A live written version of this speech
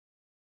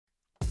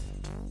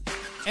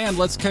And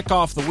let's kick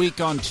off the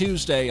week on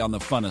Tuesday on the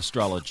Fun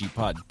Astrology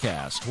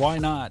Podcast. Why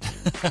not?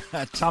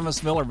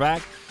 Thomas Miller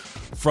back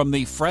from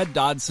the Fred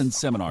Dodson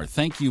Seminar.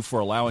 Thank you for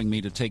allowing me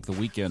to take the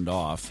weekend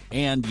off.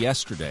 And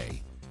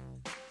yesterday,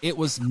 it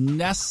was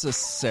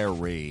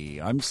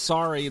necessary. I'm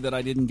sorry that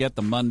I didn't get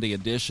the Monday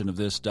edition of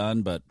this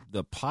done, but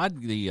the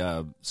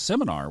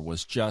seminar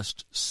was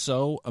just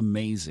so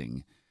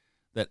amazing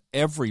that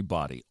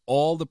everybody,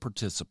 all the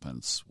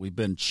participants, we've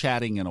been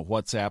chatting in a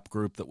WhatsApp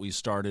group that we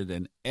started,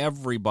 and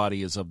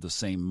everybody is of the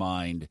same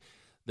mind,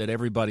 that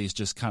everybody's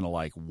just kind of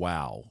like,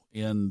 wow.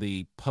 In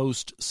the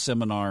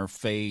post-seminar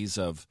phase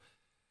of,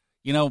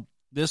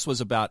 this was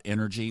about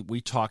energy.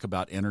 We talk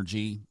about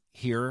energy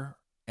here,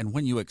 and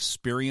when you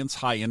experience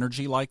high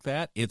energy like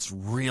that, it's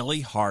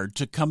really hard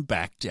to come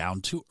back down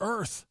to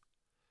earth.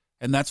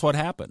 And that's what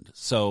happened.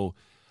 So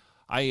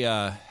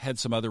I had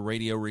some other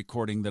radio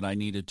recording that I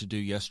needed to do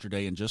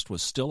yesterday and just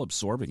was still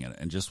absorbing it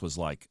and just was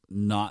like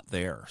not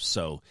there.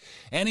 So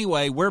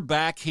anyway, we're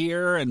back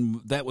here,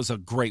 and that was a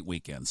great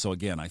weekend. So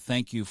again, I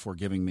thank you for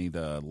giving me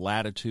the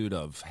latitude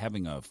of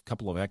having a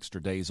couple of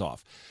extra days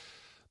off.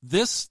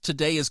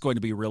 Today is going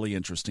to be a really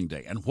interesting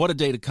day, and what a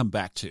day to come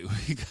back to,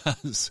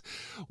 because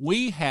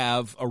we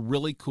have a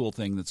really cool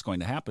thing that's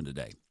going to happen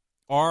today.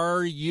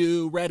 Are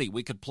you ready?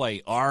 We could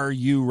play Are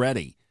You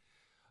Ready?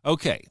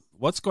 Okay.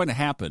 What's going to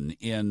happen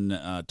in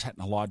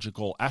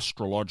technological,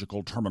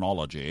 astrological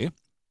terminology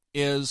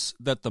is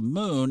that the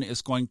moon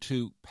is going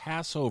to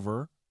pass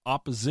over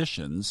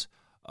oppositions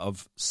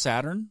of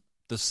Saturn,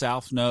 the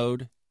South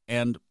Node,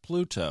 and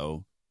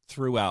Pluto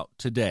throughout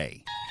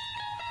today.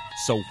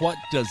 So what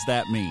does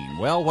that mean?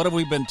 Well, what have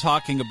we been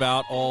talking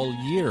about all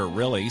year,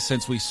 really?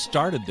 Since we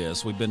started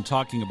this, we've been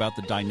talking about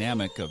the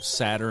dynamic of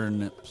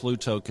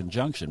Saturn-Pluto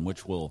conjunction,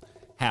 which will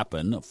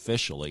happen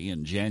officially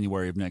in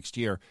January of next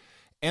year,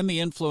 and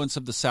the influence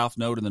of the South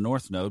Node and the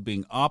North Node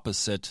being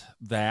opposite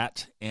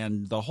that,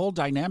 and the whole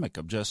dynamic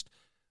of just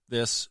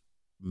this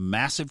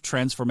massive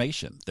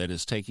transformation that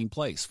is taking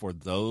place. For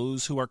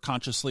those who are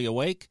consciously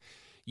awake,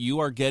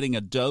 you are getting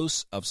a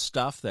dose of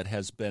stuff that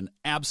has been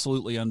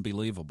absolutely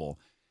unbelievable.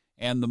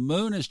 And the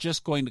moon is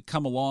just going to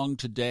come along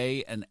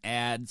today and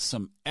add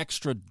some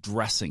extra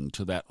dressing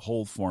to that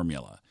whole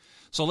formula.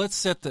 So let's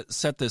set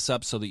this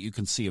up so that you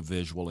can see a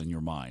visual in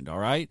your mind, all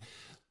right?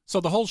 So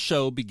the whole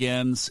show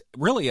begins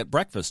really at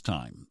breakfast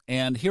time,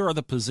 and here are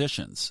the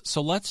positions. So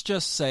let's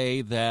just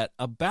say that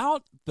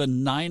about the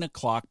 9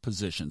 o'clock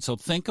position, so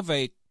think of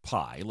a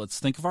pie. Let's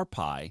think of our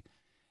pie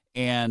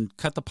and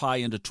cut the pie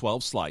into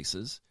 12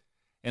 slices,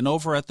 and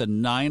over at the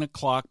 9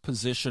 o'clock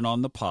position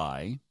on the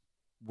pie,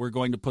 we're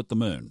going to put the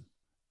moon.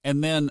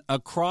 And then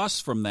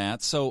across from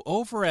that, so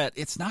over at,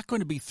 it's not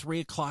going to be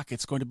 3 o'clock,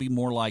 it's going to be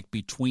more like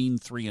between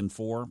 3 and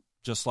 4,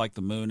 just like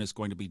the moon is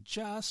going to be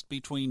just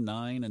between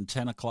 9 and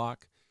 10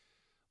 o'clock.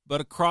 But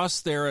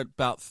across there at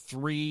about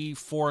 3,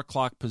 4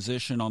 o'clock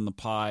position on the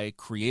pie,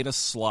 create a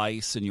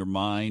slice in your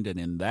mind, and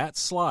in that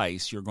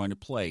slice, you're going to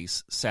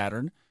place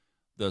Saturn,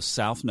 the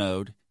South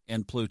Node,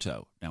 and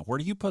Pluto. Now, where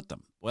do you put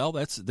them? Well,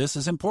 this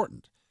is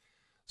important.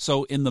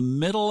 So in the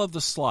middle of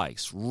the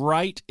slice,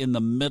 right in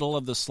the middle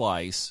of the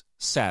slice,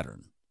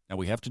 Saturn. Now,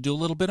 we have to do a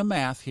little bit of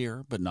math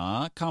here, but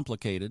not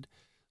complicated.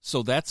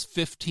 So that's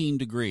 15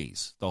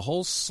 degrees. The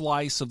whole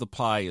slice of the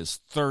pie is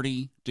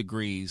 30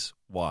 degrees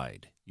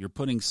wide. You're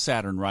putting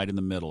Saturn right in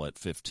the middle at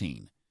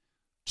 15.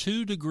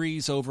 2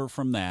 degrees over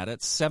from that,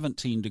 at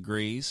 17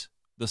 degrees,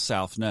 the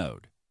South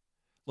Node.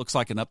 Looks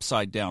like an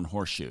upside-down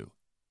horseshoe.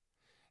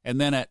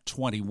 And then at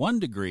 21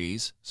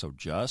 degrees, so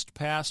just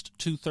past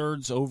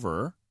 2/3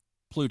 over,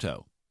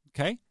 Pluto.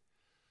 Okay?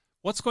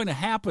 What's going to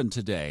happen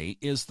today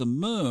is the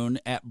moon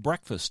at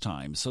breakfast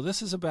time. So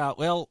this is about,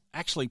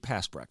 actually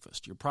past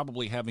breakfast. You're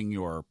probably having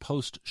your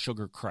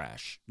post-sugar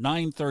crash.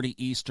 9:30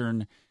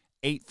 Eastern,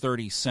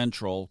 8:30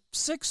 Central,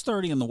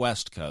 6:30 in the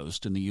West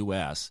Coast in the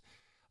U.S.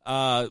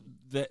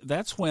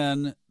 That's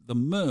when the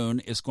moon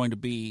is going to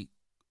be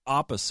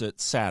opposite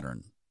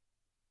Saturn,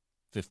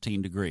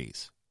 15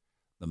 degrees.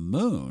 The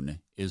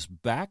moon is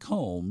back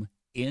home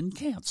in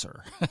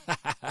Cancer.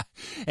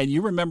 And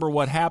you remember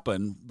what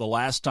happened the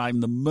last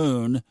time the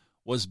moon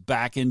was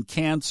back in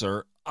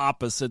Cancer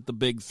opposite the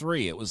big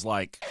three. It was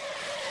like,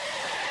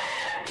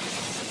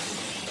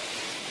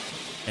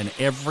 and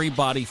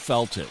everybody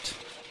felt it.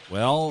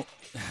 Well,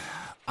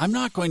 I'm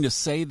not going to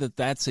say that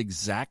that's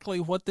exactly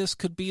what this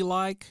could be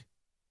like,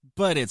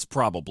 but it's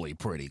probably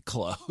pretty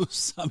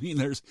close. I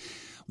mean,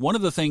 one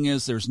of the things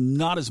is there's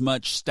not as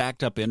much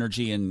stacked up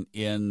energy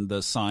in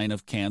the sign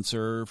of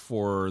Cancer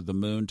for the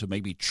moon to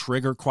maybe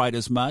trigger quite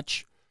as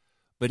much,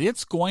 but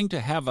it's going to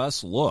have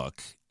us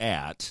look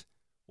at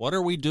what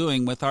are we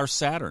doing with our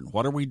Saturn?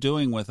 What are we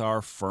doing with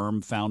our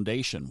firm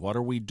foundation? What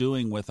are we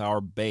doing with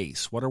our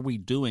base? What are we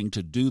doing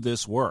to do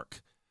this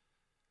work?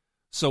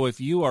 So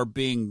if you are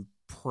being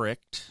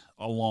pricked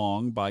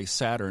along by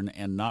Saturn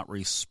and not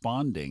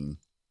responding,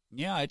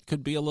 it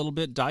could be a little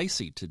bit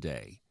dicey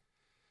today.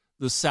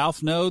 The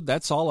South Node,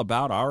 that's all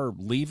about our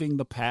leaving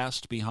the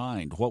past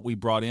behind, what we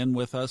brought in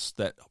with us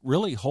that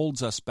really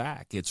holds us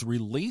back. It's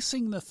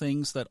releasing the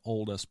things that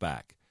hold us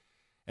back.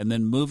 And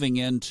then moving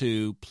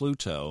into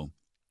Pluto,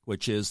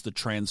 which is the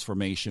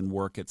transformation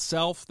work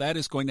itself, that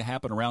is going to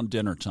happen around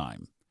dinner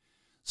time.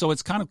 So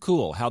it's kind of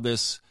cool how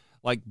this,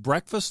 like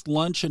breakfast,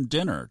 lunch, and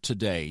dinner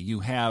today, you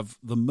have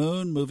the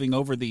moon moving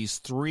over these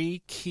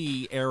three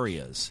key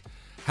areas.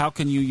 How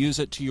can you use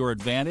it to your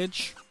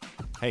advantage?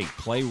 Hey,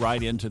 play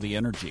right into the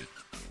energy.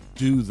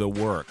 Do the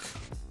work.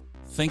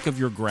 Think of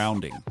your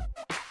grounding.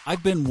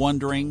 I've been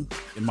wondering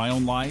in my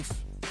own life,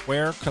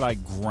 where could I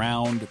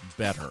ground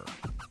better?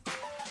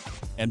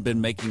 And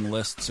been making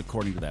lists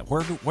according to that.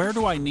 Where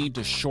do I need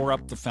to shore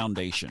up the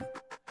foundation?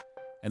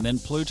 And then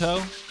Pluto,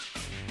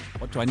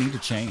 what do I need to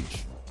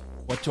change?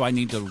 What do I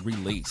need to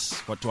release?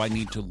 What do I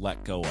need to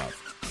let go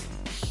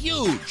of?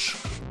 Huge,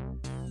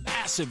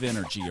 massive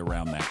energy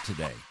around that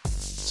today.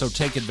 So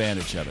take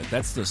advantage of it.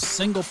 That's the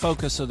single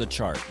focus of the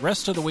chart.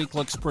 Rest of the week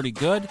looks pretty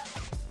good.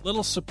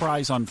 Little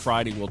surprise on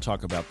Friday. We'll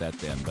talk about that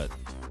then. But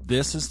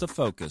this is the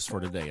focus for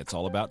today. It's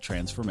all about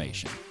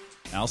transformation.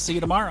 I'll see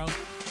you tomorrow.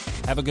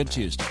 Have a good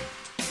Tuesday.